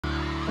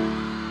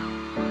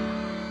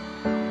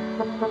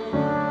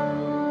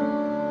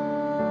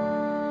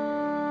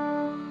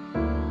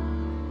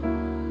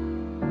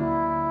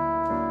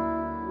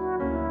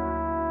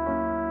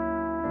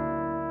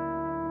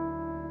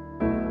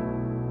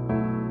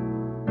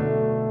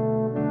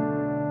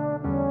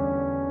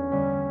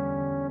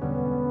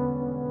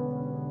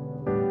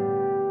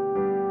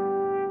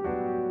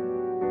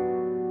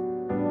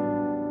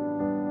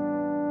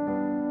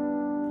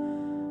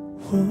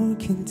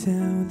Walking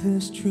down the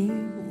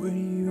street where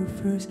you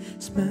first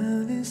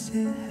smiled and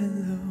said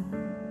hello.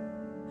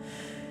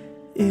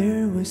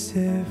 It was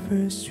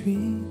ever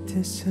sweet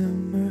the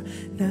summer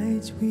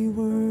nights we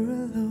were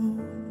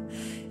alone.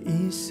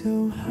 It's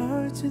so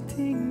hard to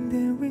think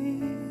that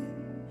we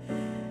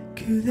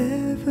could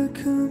ever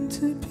come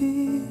to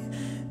be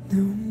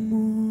no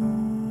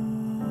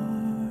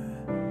more,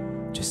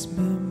 just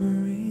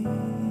memories.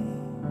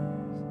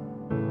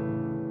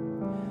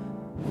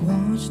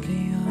 Watch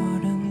the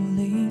autumn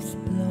leaves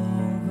blow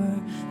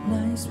over,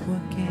 nights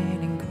were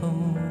getting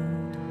cold,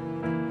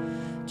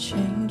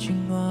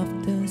 changing of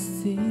the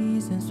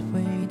seasons,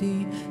 we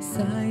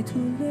decide to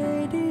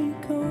let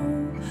it go.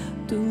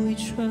 Do we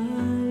try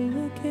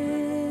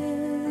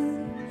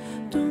again?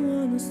 Don't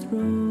wanna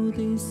throw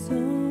this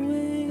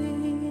away.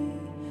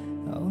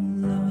 Oh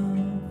love,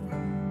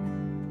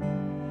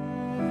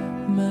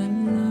 my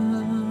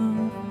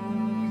love.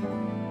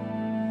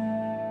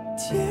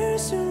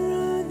 Tears are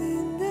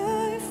running, I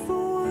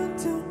for one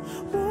don't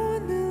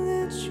wanna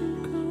let you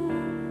go.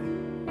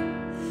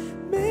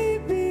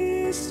 Maybe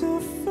it's so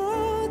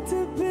far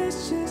the best,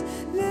 just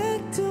let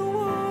the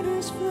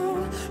waters flow.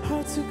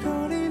 Hard to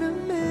call it a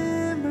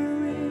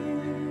memory,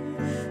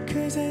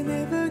 'cause I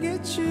never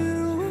get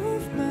you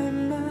off my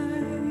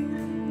mind.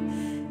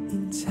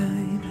 In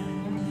time,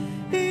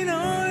 it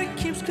all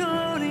keeps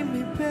calling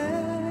me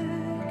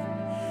back,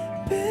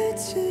 back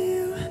to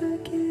you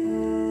again.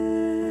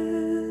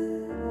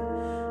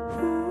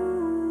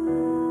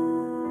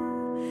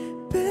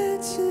 Ooh, back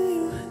to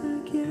you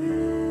again.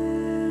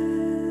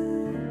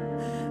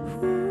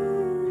 Ooh.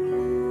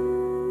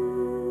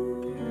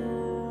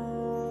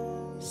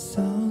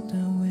 Saw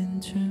the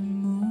winter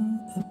moon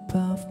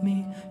above me,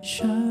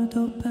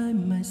 shadow by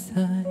my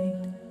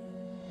side,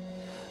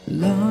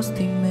 lost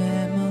in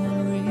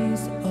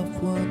memories of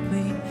what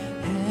we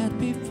had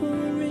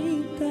before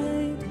it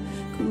died.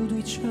 Could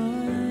we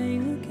try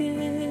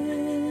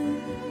again?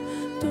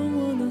 Don't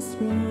wanna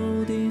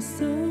throw this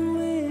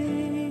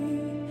away.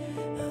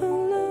 Oh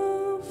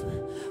love,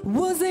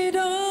 was it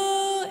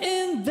all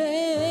in vain?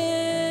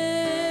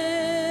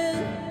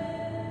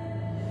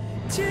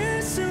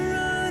 Tears are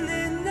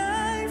running, I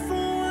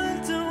for one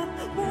don't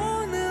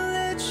wanna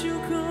let you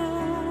go.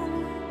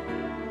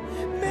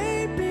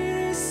 Maybe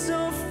it's so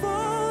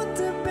for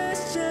the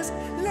best, just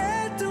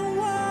let the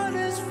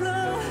waters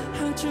flow.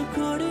 How'd you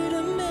call it a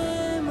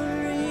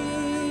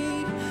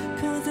memory?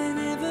 'Cause I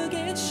never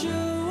get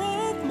you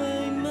off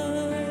my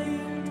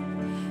mind.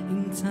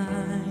 In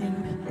time,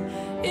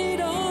 it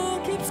all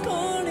keeps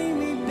calling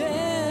me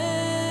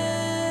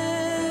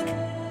back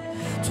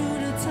to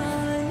the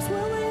times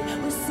when we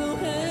were so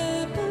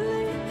happy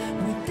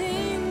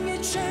within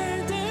each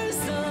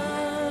other's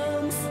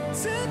arms.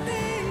 To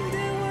think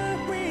that what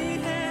we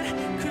had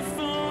could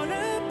fall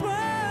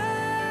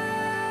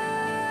apart.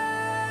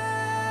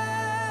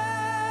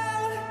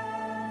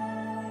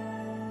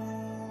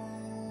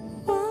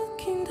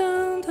 Walking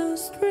down the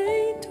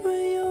street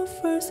where you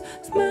first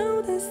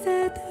smiled and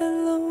said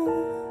hello.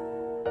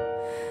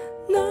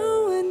 Now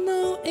I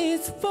know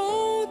it's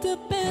for the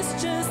best.